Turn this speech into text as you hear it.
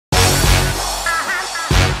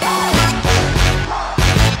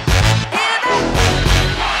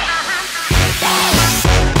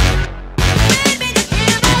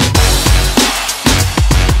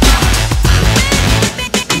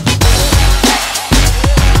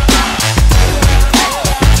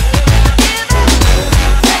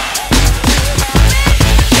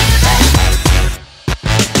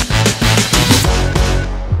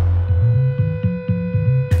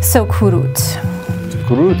So Körüp.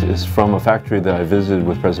 Pробуют is from a factory that I visited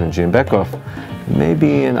with President Jeenbekov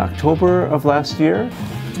maybe in October of last year.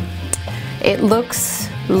 It looks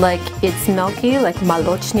like it's milky, like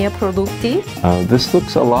молочные продукты. This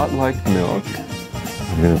looks a lot like milk.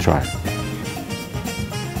 I'm gonna try it.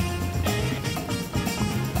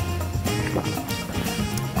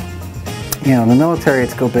 You know, in the military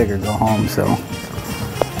it's go big or go home, so.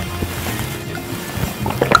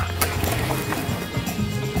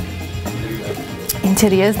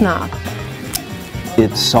 Интересно.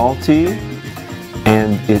 It's salty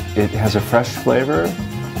and it has a fresh flavor.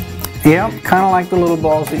 Yeah, kind of like the little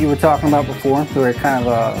balls that you were talking about before, where it kind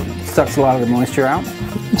of sucks a lot of the moisture out.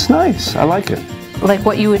 It's nice, I like it. Like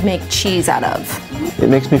what you would make cheese out of. It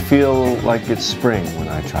makes me feel like it's spring when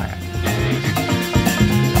I try it.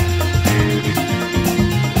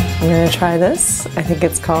 I'm gonna try this. I think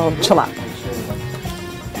it's called chalap.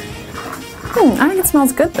 I think it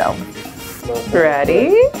smells good though.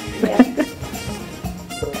 Ready?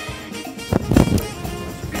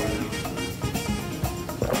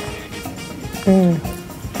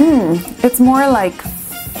 It's more like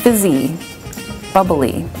fizzy,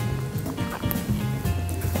 bubbly.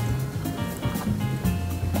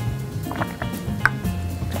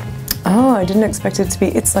 Oh, I didn't expect it to be,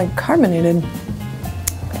 it's like carbonated.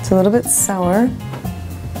 It's a little bit sour.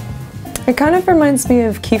 It kind of reminds me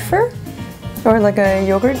of kefir, or like a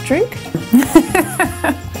yogurt drink.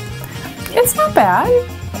 It's not bad.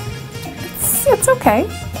 It's okay.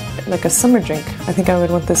 Like a summer drink. I think I would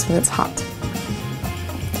want this when it's hot.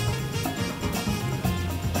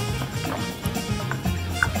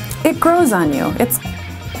 It grows on you. It's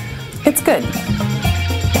good.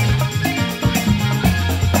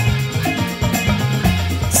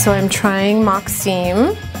 So I'm trying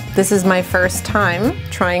Maxim. This is my first time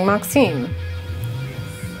trying Maxim.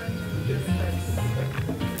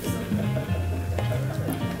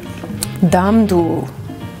 Даамдап.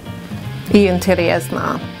 И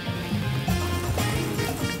интересно.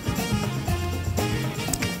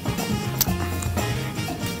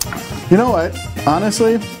 You know what?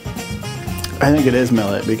 Honestly, I think it is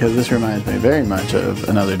millet because this reminds me very much of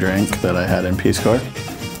another drink that I had in Peace Corps,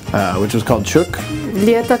 which was called chuk.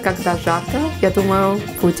 Лето, когда жарко, я думаю,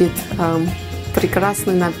 будет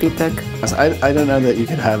прекрасный напиток. I don't know that you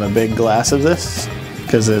could have a big glass of this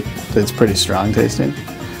because it's pretty strong tasting.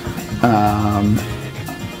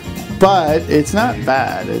 But it's not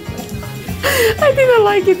bad. I didn't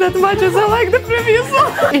like it that much as I like the previous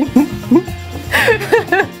one.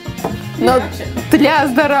 Но для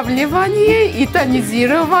оздоравливания и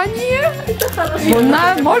тонизирования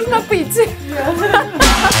можно пить.